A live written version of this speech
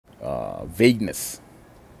vagueness.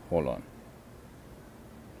 Hold on.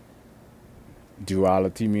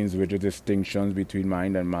 Duality means rigid distinctions between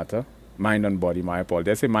mind and matter. Mind and body, my apologies.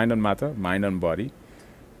 Did I say mind and matter? Mind and body.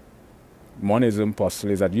 Monism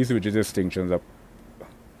postulates that these rigid distinctions are...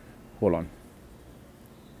 Hold on.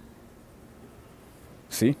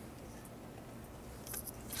 See?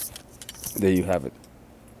 There you have it.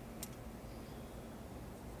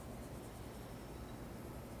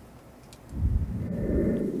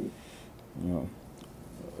 You know,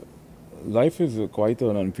 life is quite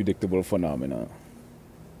an unpredictable phenomenon,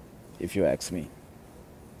 if you ask me.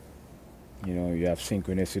 You know, you have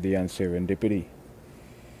synchronicity and serendipity.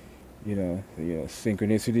 You know,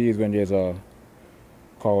 synchronicity is when there's a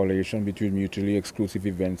correlation between mutually exclusive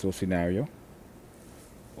events or scenario,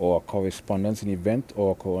 or a correspondence in event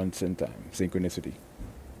or occurrence in time. Synchronicity.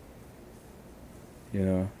 You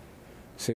know,